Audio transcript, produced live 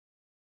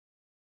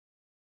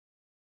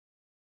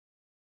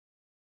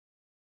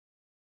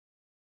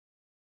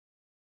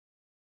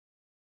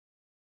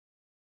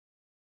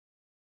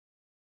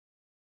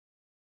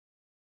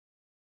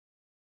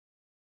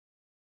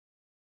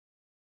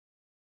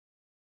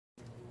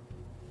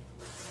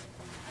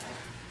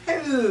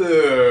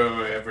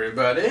Hello,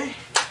 everybody.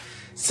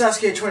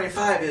 Sasuke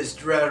 25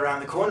 is right around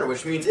the corner,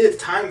 which means it's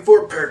time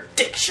for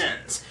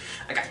predictions.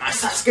 I got my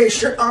Sasuke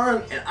shirt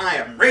on, and I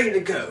am ready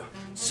to go.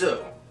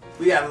 So,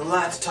 we have a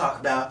lot to talk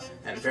about,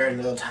 and very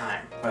little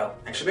time. Well,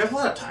 actually we have a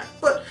lot of time,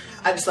 but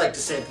I just like to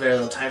save very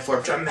little time for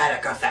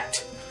dramatic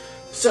effect.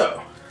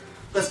 So,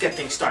 let's get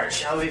things started,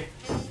 shall we?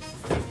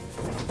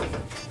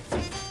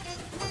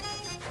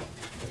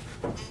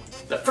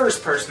 The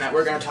first person that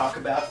we're going to talk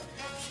about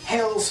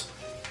hails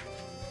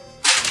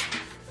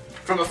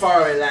from a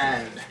faraway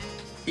land.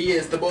 He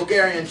is the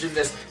Bulgarian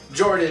gymnast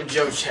Jordan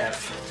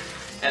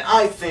Jochev, and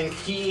I think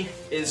he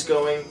is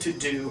going to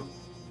do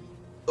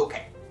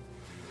okay.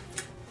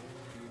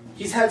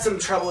 He's had some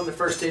trouble in the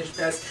first stage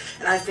test,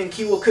 and I think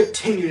he will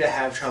continue to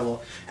have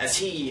trouble as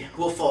he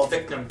will fall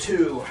victim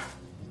to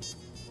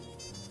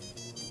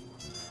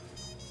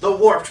the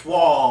warped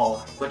wall,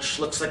 which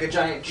looks like a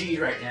giant G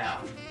right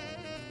now.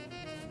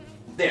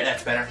 There,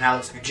 that's better. Now it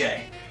looks like a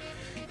J.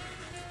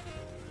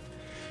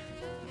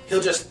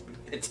 He'll just...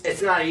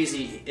 It's not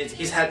easy.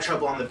 He's had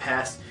trouble in the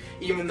past,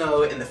 even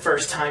though in the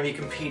first time he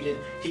competed,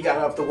 he got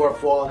up the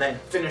warp wall and then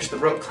finished the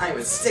rope climb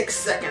with 6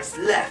 seconds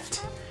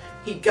left.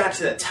 He got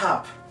to the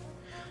top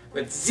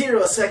with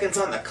 0 seconds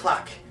on the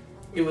clock.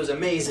 It was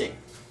amazing.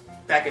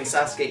 Back in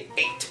Sasuke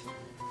 8.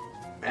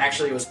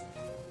 Actually, it was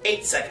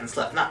 8 seconds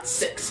left, not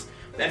 6.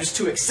 But I'm just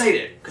too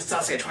excited, because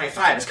Sasuke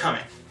 25 is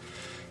coming.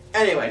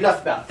 Anyway,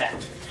 enough about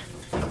that.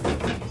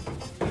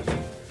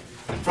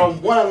 From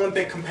one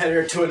Olympic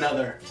competitor to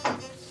another.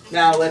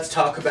 Now let's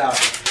talk about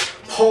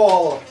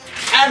Paul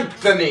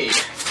Anthony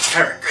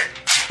Herrick.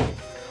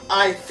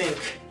 I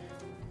think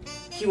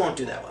he won't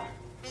do that well.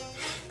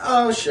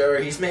 Oh sure,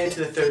 he's made it to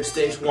the third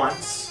stage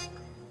once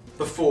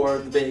before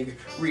the big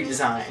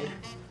redesign,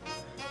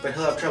 but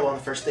he'll have trouble on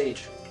the first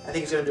stage. I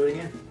think he's going to do it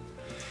again.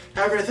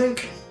 However, I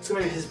think it's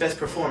going to be his best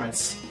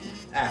performance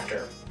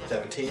after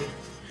 17,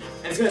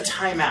 and he's going to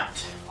time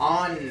out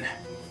on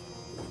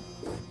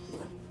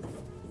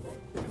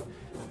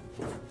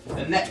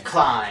the net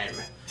climb.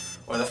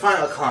 Or the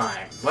final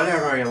climb,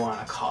 whatever you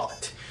want to call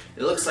it.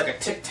 It looks like a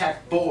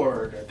tic-tac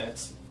board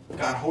that's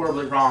gone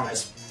horribly wrong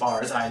as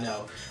far as I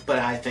know, but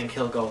I think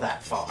he'll go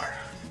that far.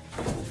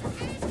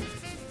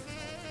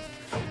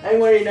 And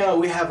what do you know,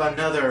 we have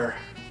another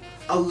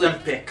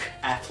Olympic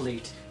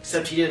athlete,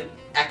 except he didn't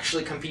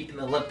actually compete in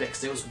the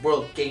Olympics. It was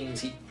World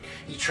Games. He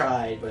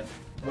tried, but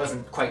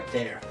wasn't quite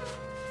there.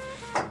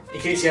 In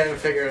case you hadn't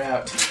figured it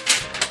out,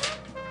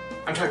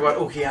 I'm talking about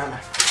Mydoriyama.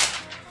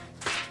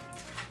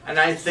 And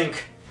I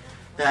think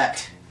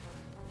that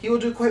he will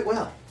do quite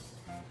well.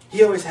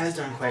 He always has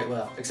done quite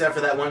well, except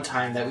for that one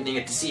time that we didn't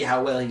get to see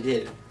how well he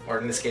did, or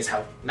in this case,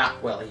 how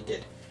not well he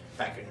did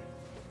back in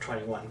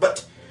 21.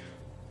 But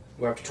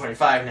we're up to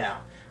 25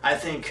 now. I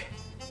think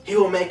he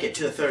will make it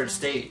to the third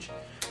stage,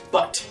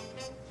 but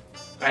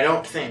I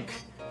don't think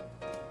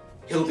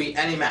he'll be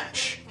any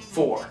match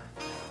for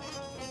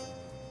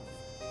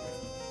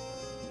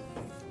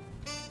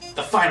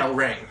the final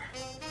ring.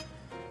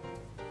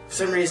 For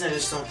some reason, I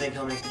just don't think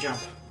he'll make the jump.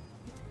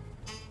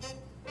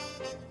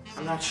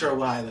 I'm not sure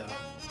why, though.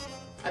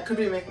 I could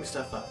be making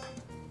stuff up.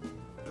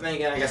 But then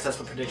again, I guess that's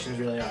what predictions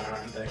really are,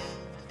 aren't they?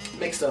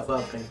 Make stuff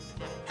up and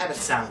have it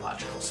sound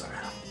logical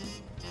somehow.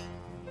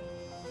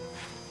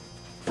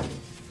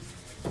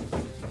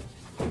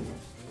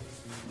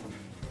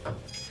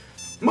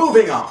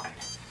 Moving on!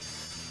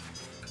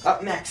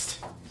 Up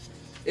next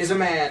is a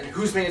man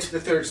who's made it to the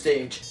third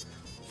stage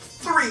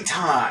 3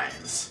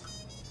 times.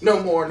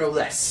 No more, no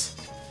less.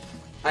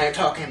 I am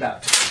talking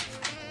about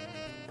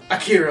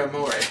Akira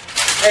Mori,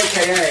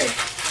 aka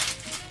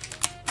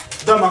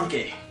the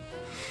Monkey.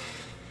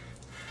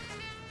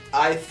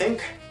 I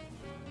think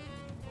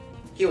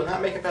he will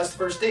not make it past the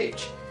first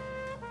stage.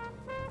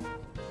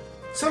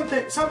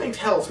 Something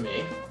tells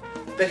me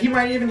that he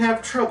might even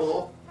have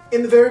trouble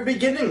in the very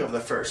beginning of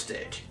the first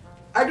stage.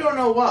 I don't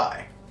know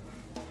why.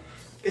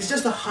 It's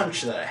just a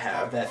hunch that I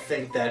have that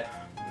think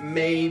that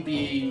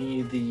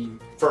maybe the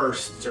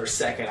first or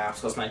second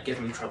obstacles might give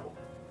him trouble.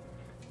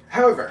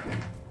 However,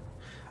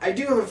 I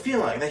do have a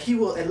feeling that he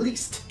will at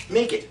least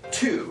make it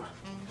to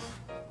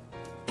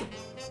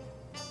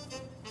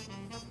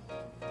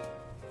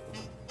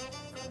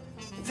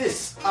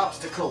this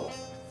obstacle,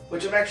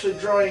 which I'm actually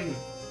drawing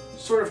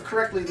sort of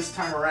correctly this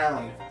time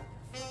around.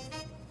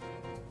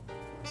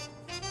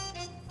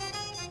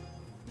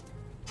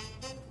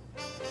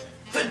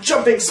 The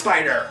jumping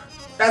spider!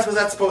 That's what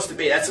that's supposed to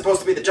be. That's supposed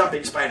to be the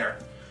jumping spider.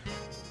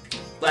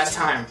 Last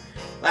time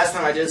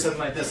I did something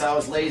like this, I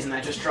was lazy and I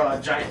just draw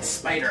a giant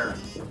spider.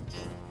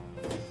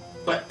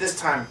 But this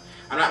time,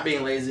 I'm not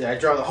being lazy, I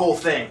draw the whole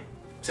thing.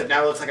 Except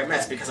now it looks like a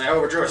mess because I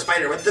overdrew a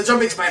spider with the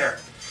jumping spider.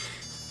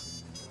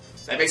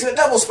 That makes it a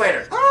double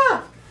spider.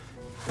 Ah!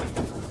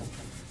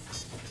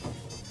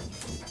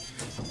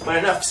 But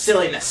enough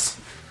silliness.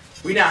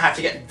 We now have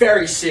to get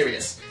very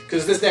serious,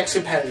 because this next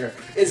competitor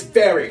is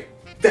very,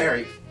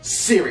 very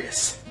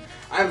serious.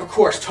 I'm of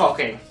course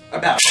talking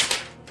about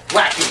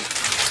Wacky.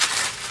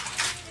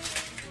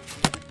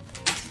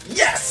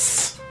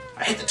 Yes!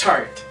 I hit the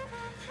target.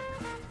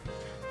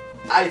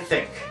 I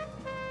think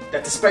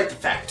that despite the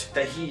fact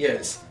that he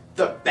is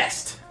the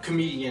best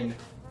comedian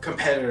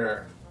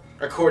competitor,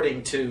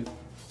 according to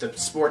the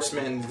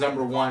Sportsman's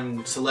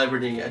 #1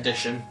 celebrity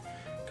edition,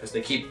 because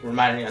they keep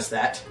reminding us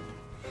that,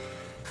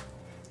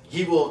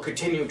 he will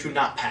continue to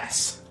not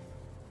pass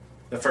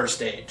the first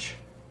stage.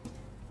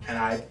 And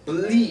I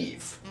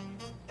believe,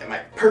 in my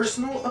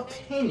personal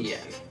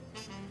opinion,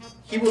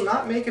 he will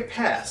not make it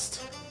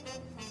past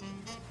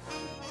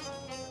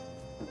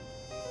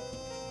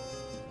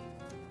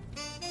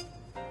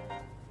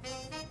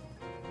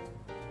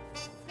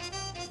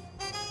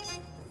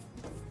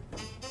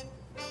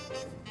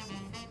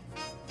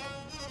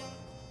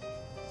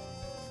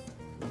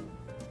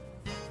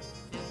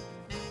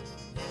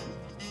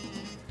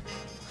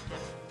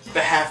the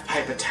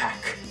half-pipe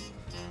attack.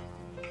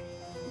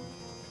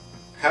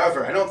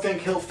 However, I don't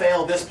think he'll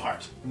fail this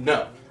part.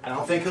 No. I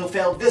don't think he'll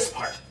fail this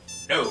part.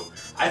 No.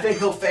 I think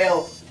he'll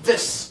fail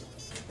this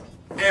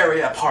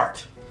area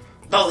part.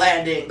 The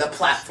landing, the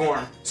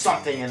platform,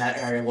 something in that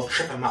area will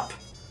trip him up.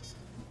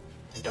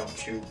 And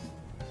don't you...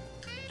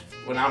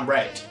 When I'm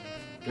right,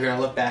 you're going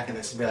to look back at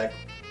this and be like,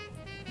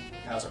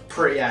 that was a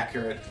pretty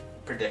accurate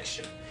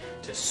prediction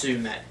to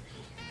assume that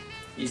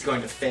he's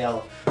going to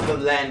fail the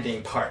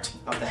landing part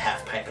of the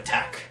half-pipe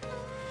attack.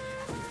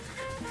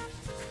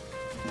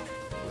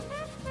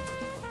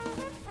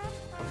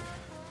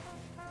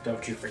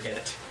 Don't you forget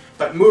it.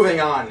 But moving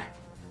on,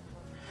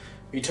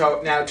 we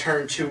now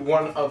turn to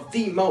one of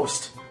the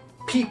most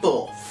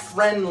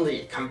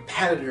people-friendly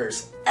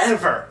competitors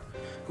ever,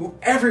 who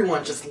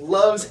everyone just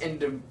loves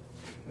and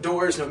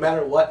adores no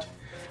matter what.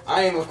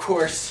 I am, of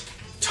course,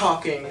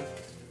 talking a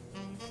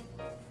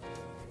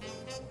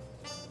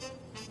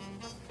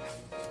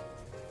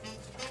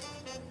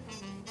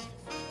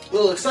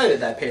little excited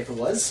that paper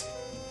was.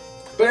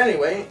 But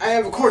anyway, I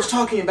am of course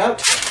talking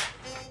about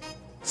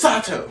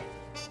Sato.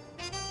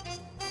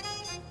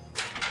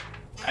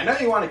 I know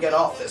you want to get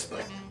off this,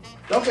 but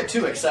don't get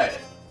too excited,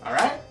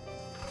 alright?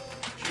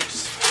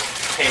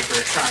 Just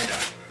paper trying to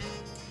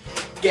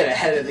get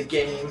ahead of the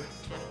game.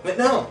 But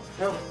no,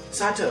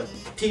 Sato,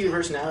 TV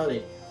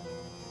personality,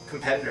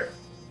 competitor.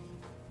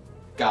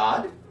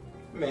 God?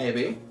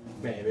 Maybe.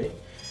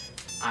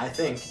 I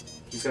think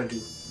he's going to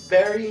do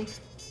very,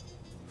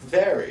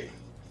 very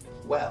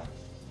well.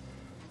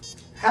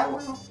 How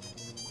well?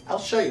 I'll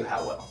show you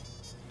how well.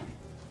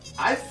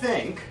 I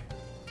think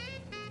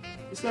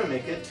he's going to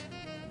make it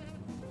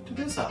to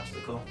this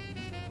obstacle.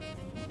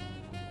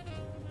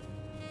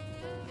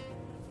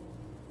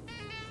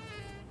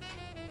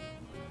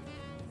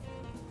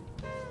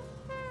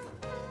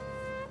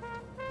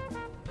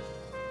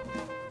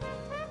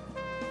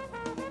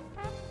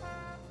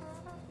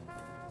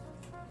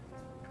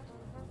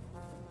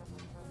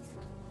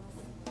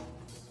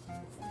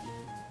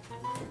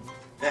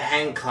 The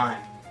hang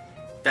climb.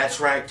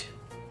 That's right.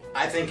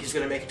 I think he's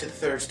going to make it to the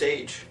third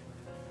stage.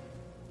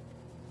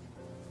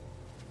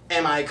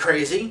 Am I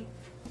crazy?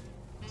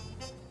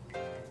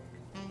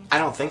 I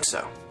don't think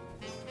so.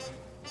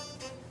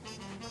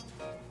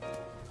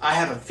 I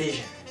have a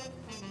vision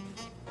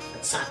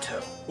that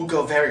Sato will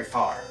go very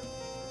far.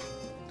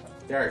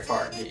 Very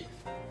far indeed.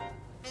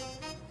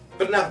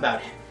 But enough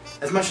about him.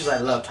 As much as I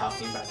love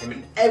talking about him,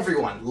 and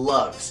everyone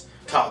loves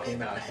talking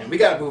about him, we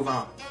gotta move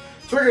on.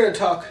 So we're gonna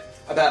talk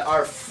about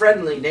our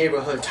friendly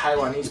neighborhood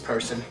Taiwanese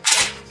person,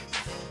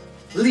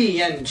 Li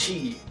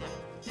Yan-chi.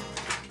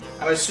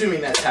 I'm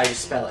assuming that's how you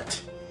spell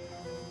it.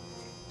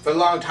 For a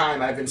long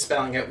time I've been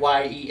spelling it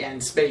Y-E-N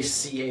space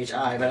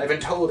C-H-I, but I've been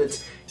told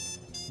it's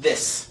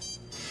this.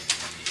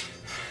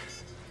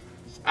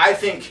 I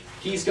think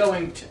he's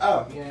going to...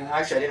 Oh, yeah,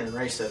 actually I didn't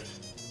erase it.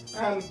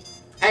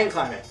 Hang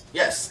climbing.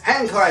 Yes,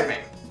 hang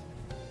climbing!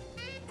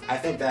 I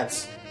think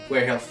that's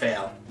where he'll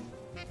fail.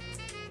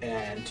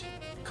 And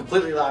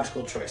completely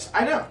logical choice.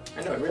 I know,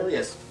 it really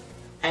is.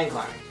 Hang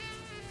climbing.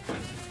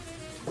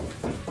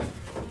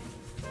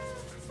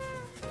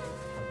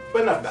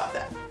 But enough about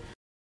that.